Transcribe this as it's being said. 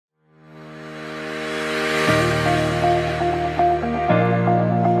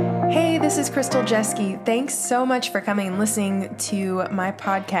this is Crystal Jeske. Thanks so much for coming and listening to my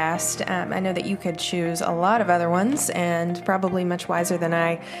podcast. I know that you could choose a lot of other ones and probably much wiser than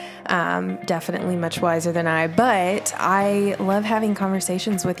I, definitely much wiser than I, but I love having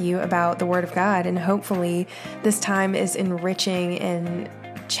conversations with you about the Word of God, and hopefully this time is enriching and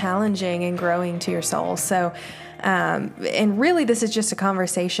challenging and growing to your soul. So and really, this is just a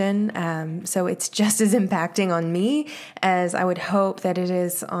conversation, so it's just as impacting on me as I would hope that it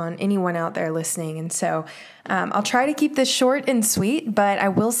is on anyone out there listening. And so I'll try to keep this short and sweet, but I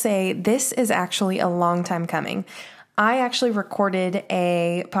will say this is actually a long time coming. I actually recorded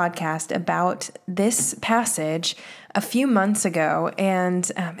a podcast about this passage a few months ago,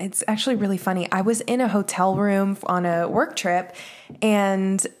 and it's actually really funny. I was in a hotel room on a work trip,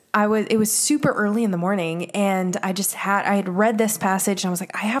 and it was super early in the morning, and I had read this passage, and I was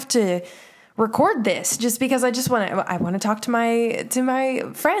like, I have to record this just because I want to talk to my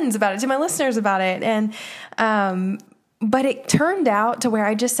friends about it, to my listeners about it. And, but it turned out to where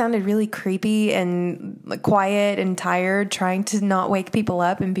I just sounded really creepy and quiet and tired, trying to not wake people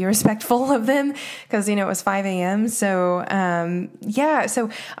up and be respectful of them because, it was 5 a.m. So, so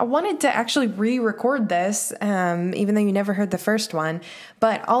I wanted to actually re-record this, even though you never heard the first one.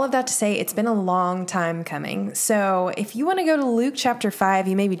 But all of that to say, it's been a long time coming. So if you want to go to Luke chapter 5,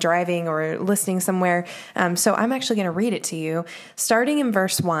 you may be driving or listening somewhere. So I'm actually going to read it to you, starting in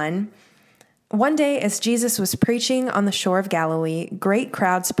verse 1. One day, as Jesus was preaching on the shore of Galilee, great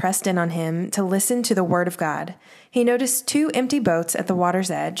crowds pressed in on him to listen to the word of God. He noticed 2 empty boats at the water's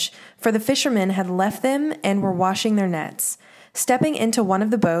edge, for the fishermen had left them and were washing their nets. Stepping into one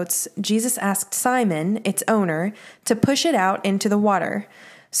of the boats, Jesus asked Simon, its owner, to push it out into the water.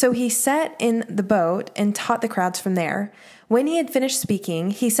 So he sat in the boat and taught the crowds from there. When he had finished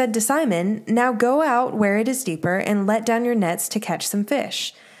speaking, he said to Simon, "Now go out where it is deeper and let down your nets to catch some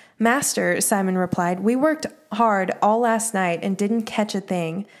fish." "Master," Simon replied, "we worked hard all last night and didn't catch a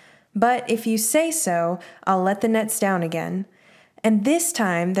thing. But if you say so, I'll let the nets down again." And this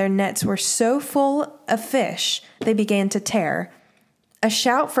time their nets were so full of fish, they began to tear. A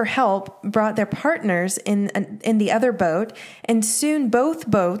shout for help brought their partners in the other boat, and soon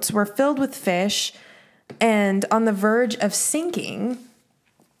both boats were filled with fish and on the verge of sinking.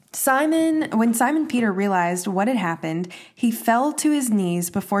 When Simon Peter realized what had happened, he fell to his knees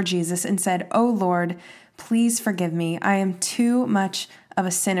before Jesus and said, "Oh Lord, please forgive me. I am too much of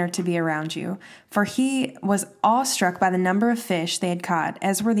a sinner to be around you." For he was awestruck by the number of fish they had caught,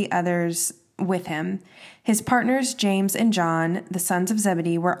 as were the others with him. His partners, James and John, the sons of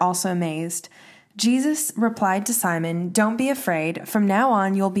Zebedee, were also amazed. Jesus replied to Simon, "Don't be afraid. From now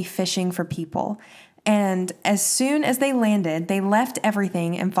on, you'll be fishing for people." And as soon as they landed, they left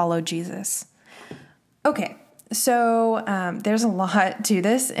everything and followed Jesus. Okay, so there's a lot to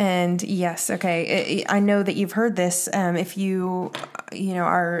this, and yes, okay, I know that you've heard this if you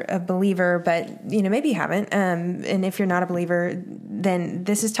are a believer, but maybe you haven't. And if you're not a believer, then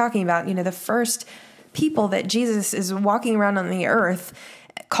this is talking about the first people that Jesus is walking around on the earth,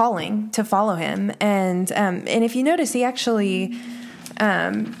 calling to follow him, and if you notice, he actually.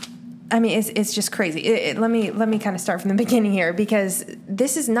 It's just crazy. Let me kind of start from the beginning here, because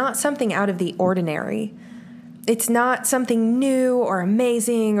this is not something out of the ordinary. It's not something new or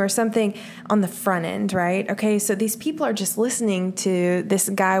amazing or something on the front end, right? Okay, so these people are just listening to this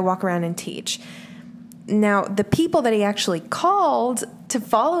guy walk around and teach. Now, the people that he actually called to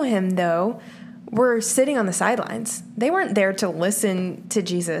follow him, though, were sitting on the sidelines. They weren't there to listen to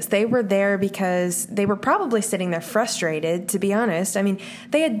Jesus. They were there because they were probably sitting there frustrated, to be honest.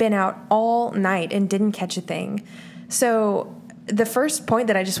 They had been out all night and didn't catch a thing. So the first point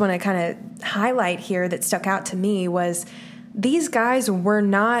that I just want to kind of highlight here that stuck out to me was these guys were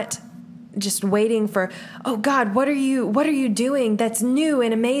not just waiting for, "Oh God, what are you doing that's new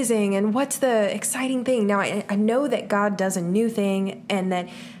and amazing? And what's the exciting thing?" Now, I know that God does a new thing and that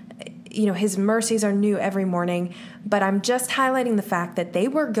his mercies are new every morning, but I'm just highlighting the fact that they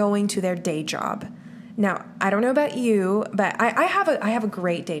were going to their day job. Now, I don't know about you, but I have a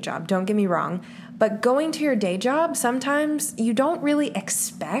great day job. Don't get me wrong. But going to your day job, sometimes you don't really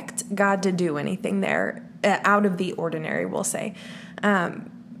expect God to do anything there out of the ordinary, we'll say.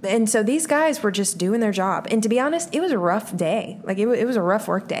 And so these guys were just doing their job. And to be honest, it was a rough day. It was a rough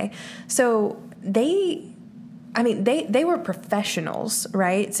work day. So they were professionals,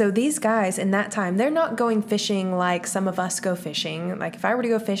 right? So these guys in that time, they're not going fishing like some of us go fishing. Like if I were to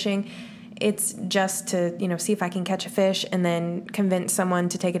go fishing, it's just to, see if I can catch a fish and then convince someone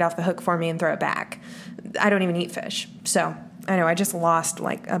to take it off the hook for me and throw it back. I don't even eat fish. So I know I just lost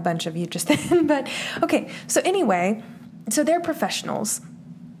like a bunch of you just then, but okay. So anyway, so they're professionals.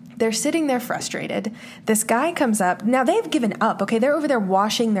 they're sitting there frustrated. This guy comes up. Now they've given up. Okay. They're over there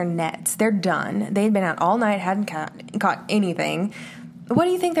washing their nets. They're done. They'd been out all night, hadn't caught anything. What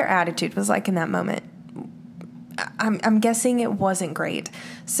do you think their attitude was like in that moment? I'm guessing it wasn't great.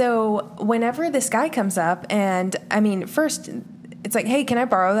 So whenever this guy comes up and, first it's like, hey, can I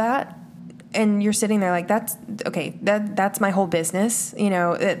borrow that? And you're sitting there like, that's okay. That's my whole business.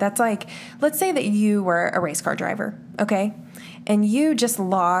 That's like, let's say that you were a race car driver. Okay. And you just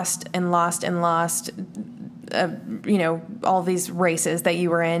lost all these races that you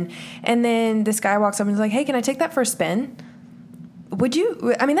were in. And then this guy walks up and is like, hey, can I take that for a spin? Would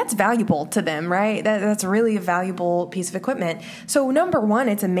you? That's valuable to them, right? That's really a valuable piece of equipment. So number one,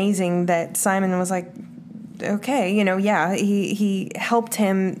 it's amazing that Simon was like, okay, he helped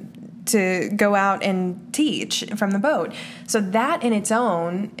him to go out and teach from the boat. So that in its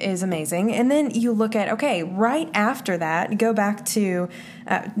own is amazing. And then you look at, okay, right after that, go back to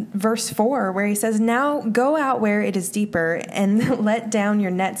verse 4 where he says, now go out where it is deeper and let down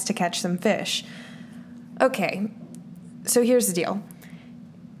your nets to catch some fish. Okay. So here's the deal.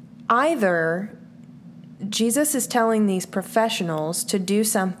 Either Jesus is telling these professionals to do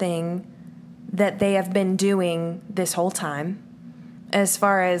something that they have been doing this whole time, as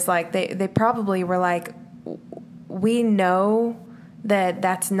far as like they probably were like, we know that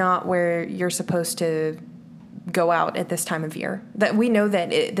that's not where you're supposed to go out at this time of year. That we know that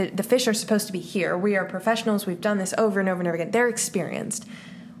the fish are supposed to be here. We are professionals. We've done this over and over and over again. They're experienced.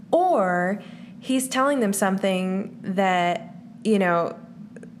 Or he's telling them something that, that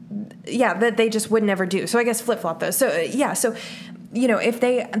they just would never do. So I guess flip-flop those. So, if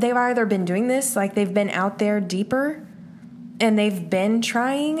they've either been doing this, like they've been out there deeper and they've been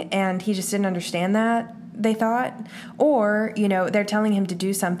trying and he just didn't understand that, they thought, or, they're telling him to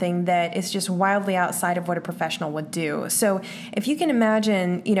do something that is just wildly outside of what a professional would do. So if you can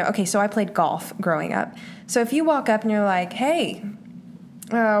imagine, so I played golf growing up. So if you walk up and you're like, hey,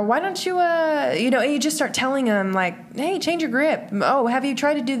 why don't you, you just start telling them like, hey, change your grip. Oh, have you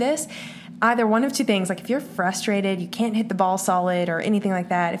tried to do this? Either one of two things. Like if you're frustrated, you can't hit the ball solid or anything like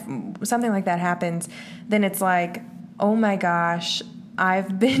that. If something like that happens, then it's like, oh my gosh,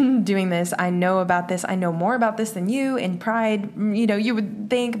 I've been doing this. I know about this. I know more about this than you. In pride, you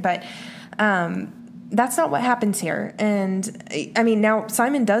would think, but, that's not what happens here. And now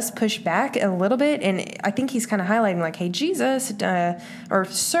Simon does push back a little bit. And I think he's kind of highlighting like, hey, Jesus, or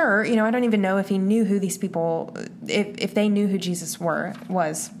sir, I don't even know if he knew who these people, if they knew who Jesus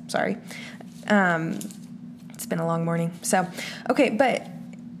was, sorry. It's been a long morning. So, okay. But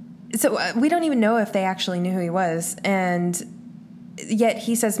so we don't even know if they actually knew who he was. And yet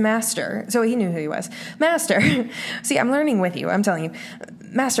he says, Master. So he knew who he was. Master. See, I'm learning with you. I'm telling you.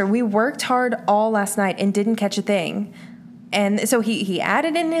 Master, we worked hard all last night and didn't catch a thing. And so he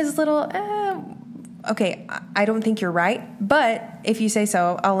added in his little, okay, I don't think you're right. But if you say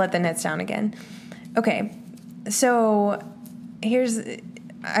so, I'll let the nets down again. Okay. So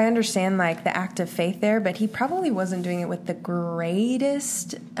I understand like the act of faith there, but he probably wasn't doing it with the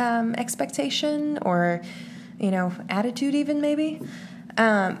greatest expectation or, attitude even maybe.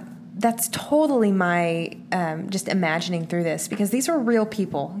 That's totally my just imagining through this, because these are real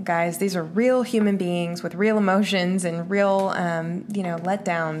people, guys. These are real human beings with real emotions and real,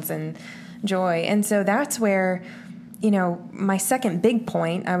 letdowns and joy. And so that's where, my second big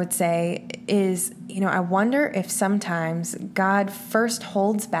point, I would say, is, I wonder if sometimes God first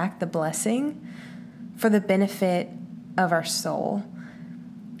holds back the blessing for the benefit of our soul.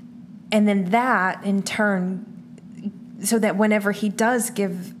 And then that in turn, so that whenever he does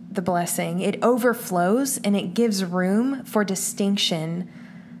give the blessing, it overflows and it gives room for distinction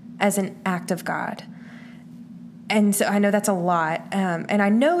as an act of God. And so I know that's a lot. And I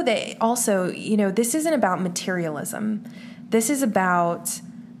know that also, this isn't about materialism. This is about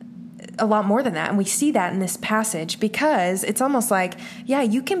a lot more than that. And we see that in this passage, because it's almost like, yeah,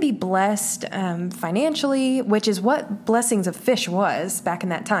 you can be blessed financially, which is what blessings of fish was back in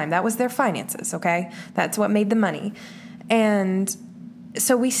that time. That was their finances, okay? That's what made the money. And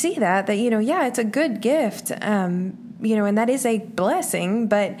so we see that, it's a good gift, and that is a blessing,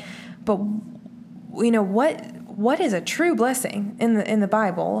 but what is a true blessing in the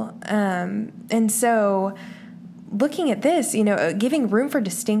Bible? And so looking at this, giving room for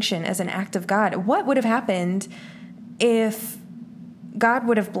distinction as an act of God, what would have happened if God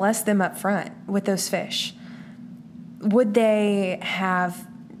would have blessed them up front with those fish? Would they have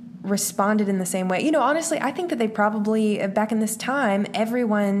responded in the same way? Honestly, I think that they probably, back in this time,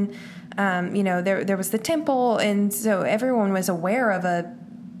 everyone, there was the temple, and so everyone was aware of a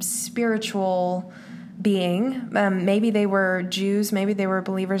spiritual being. Maybe they were Jews, maybe they were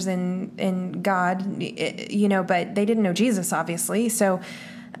believers in God, you know, but they didn't know Jesus, obviously. So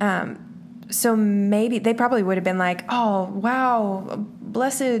maybe they probably would have been like, oh, wow,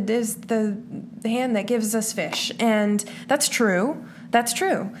 blessed is the hand that gives us fish. And that's true. That's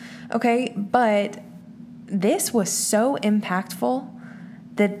true. Okay. But this was so impactful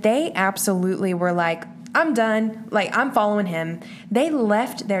that they absolutely were like, I'm done. Like, I'm following him. They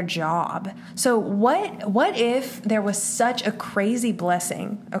left their job. So what if there was such a crazy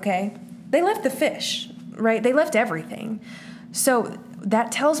blessing? Okay. They left the fish, right? They left everything. So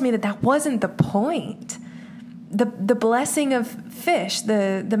that tells me that wasn't the point. The blessing of fish,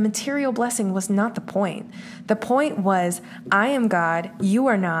 the material blessing was not the point. The point was, I am God, you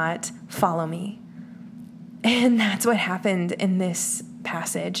are not, follow me. And that's what happened in this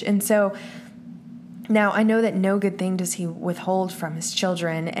passage. And so now I know that no good thing does he withhold from his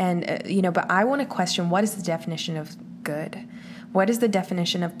children. And, but I want to question, what is the definition of good? What is the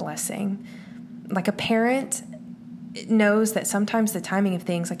definition of blessing? Like, a parent knows that sometimes the timing of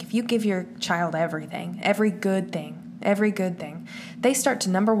things, like if you give your child everything, every good thing, they start to,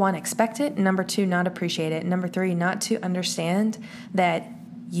 number one, expect it, and number two, not appreciate it, and number three, not to understand that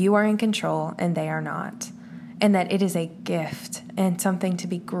you are in control and they are not, and that it is a gift and something to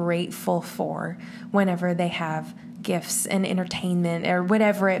be grateful for whenever they have gifts and entertainment or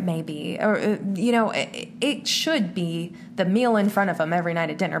whatever it may be. Or, it should be the meal in front of them every night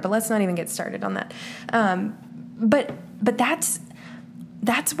at dinner, but let's not even get started on that. But that's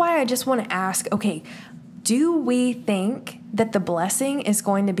why I just want to ask, okay, do we think that the blessing is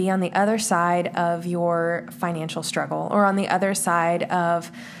going to be on the other side of your financial struggle, or on the other side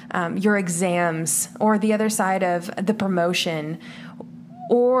of your exams, or the other side of the promotion?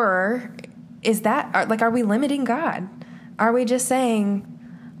 Or is that, like, are we limiting God? Are we just saying,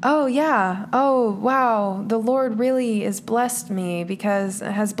 oh yeah, oh wow, the Lord really has blessed me because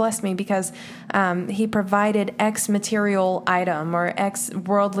he provided X material item or X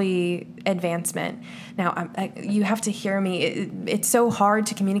worldly advancement. Now, you have to hear me. It's so hard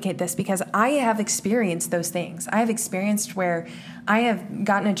to communicate this because I have experienced those things. I have experienced where I have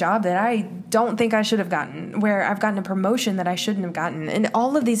gotten a job that I don't think I should have gotten, where I've gotten a promotion that I shouldn't have gotten, and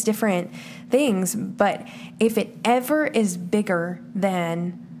all of these different things. But if it ever is bigger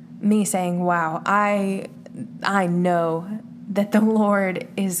than me saying, wow, I know that the Lord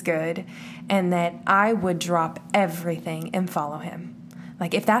is good and that I would drop everything and follow him.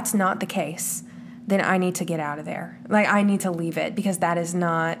 Like, if that's not the case, then I need to get out of there. Like, I need to leave it, because that is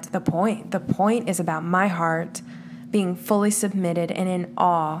not the point. The point is about my heart being fully submitted and in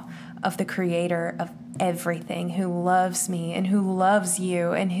awe of the creator of everything, who loves me and who loves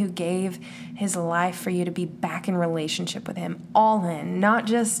you and who gave his life for you to be back in relationship with him, all in, not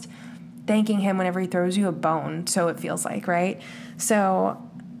just thanking him whenever he throws you a bone, so it feels like, right? So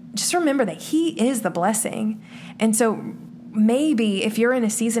just remember that he is the blessing. And so maybe if you're in a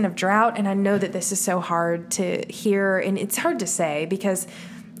season of drought, and I know that this is so hard to hear and it's hard to say, because,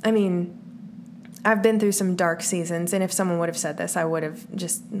 I mean, I've been through some dark seasons, and if someone would have said this, I would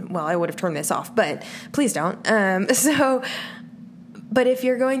have turned this off, but please don't. But if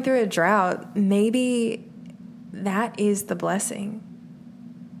you're going through a drought, maybe that is the blessing.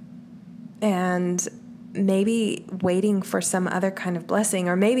 And maybe waiting for some other kind of blessing,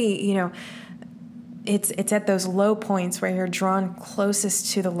 or maybe, it's at those low points where you're drawn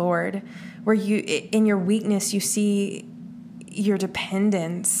closest to the Lord, where you, in your weakness, you see your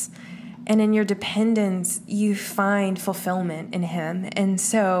dependence. And in your dependence, you find fulfillment in him. And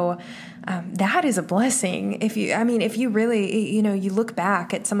so that is a blessing. If you really, you look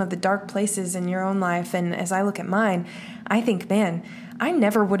back at some of the dark places in your own life, and as I look at mine, I think, man, I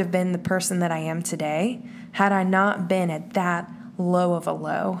never would have been the person that I am today had I not been at that low of a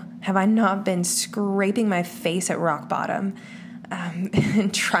low. Have I not been scraping my face at rock bottom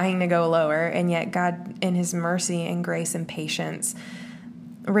and trying to go lower? And yet God, in his mercy and grace and patience,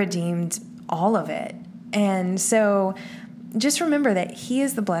 redeemed all of it. And so just remember that he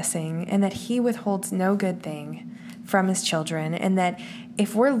is the blessing, and that he withholds no good thing from his children. And that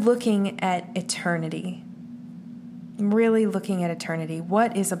if we're looking at eternity, really looking at eternity,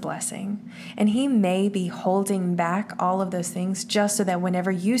 what is a blessing? And he may be holding back all of those things just so that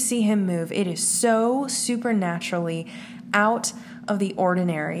whenever you see him move, it is so supernaturally out of the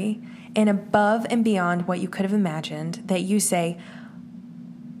ordinary and above and beyond what you could have imagined that you say,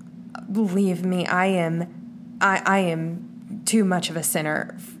 believe me, I am too much of a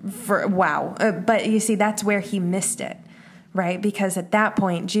sinner for wow. But you see, that's where he missed it, right? Because at that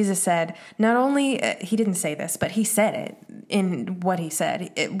point, Jesus said, not only, he didn't say this, but he said it in what he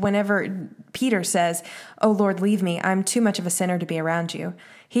said. Whenever Peter says, "Oh Lord, leave me. I'm too much of a sinner to be around you."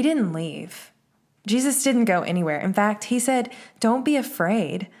 He didn't leave. Jesus didn't go anywhere. In fact, he said, "Don't be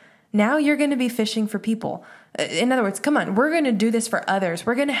afraid. Now you're going to be fishing for people." In other words, come on, we're going to do this for others.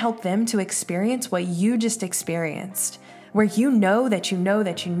 We're going to help them to experience what you just experienced, where you know that you know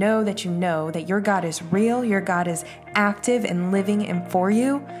that you know that you know that your God is real, your God is active and living and for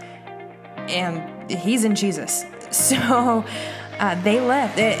you, and he's in Jesus. So they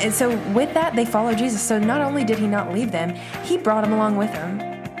left. And so with that, they followed Jesus. So not only did he not leave them, he brought them along with him.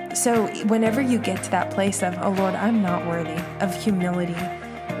 So whenever you get to that place of, "Oh Lord, I'm not worthy," of humility,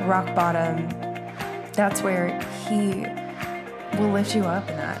 rock bottom, that's where he will lift you up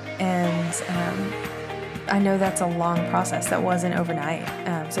in that. And I know that's a long process. That wasn't overnight.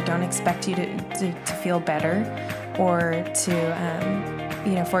 So don't expect you to feel better or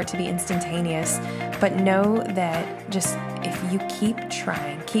to, for it to be instantaneous. But know that just if you keep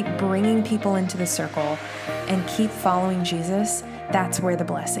trying, keep bringing people into the circle and keep following Jesus, that's where the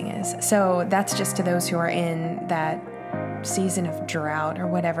blessing is. So that's just to those who are in that season of drought or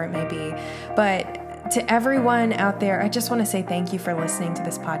whatever it may be. But to everyone out there, I just want to say thank you for listening to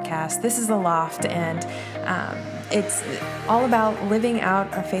this podcast. This is The Loft, and it's all about living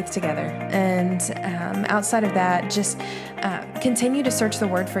out our faith together. And outside of that, just continue to search the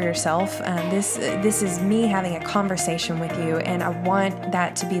Word for yourself. This is me having a conversation with you, and I want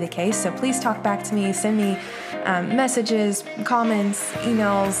that to be the case. So please talk back to me. Send me messages, comments,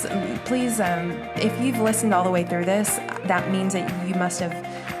 emails. Please, if you've listened all the way through this, that means that you must have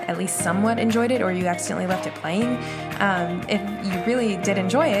at least somewhat enjoyed it, or you accidentally left it playing. If you really did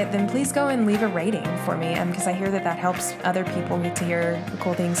enjoy it, then please go and leave a rating for me, because I hear that helps other people get to hear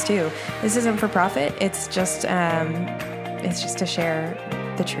cool things too. This isn't for profit. It's just to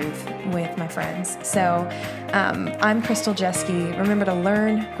share the truth with my friends. So I'm Crystal Jeske. Remember to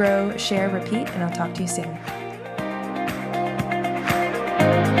learn, grow, share, repeat, and I'll talk to you soon.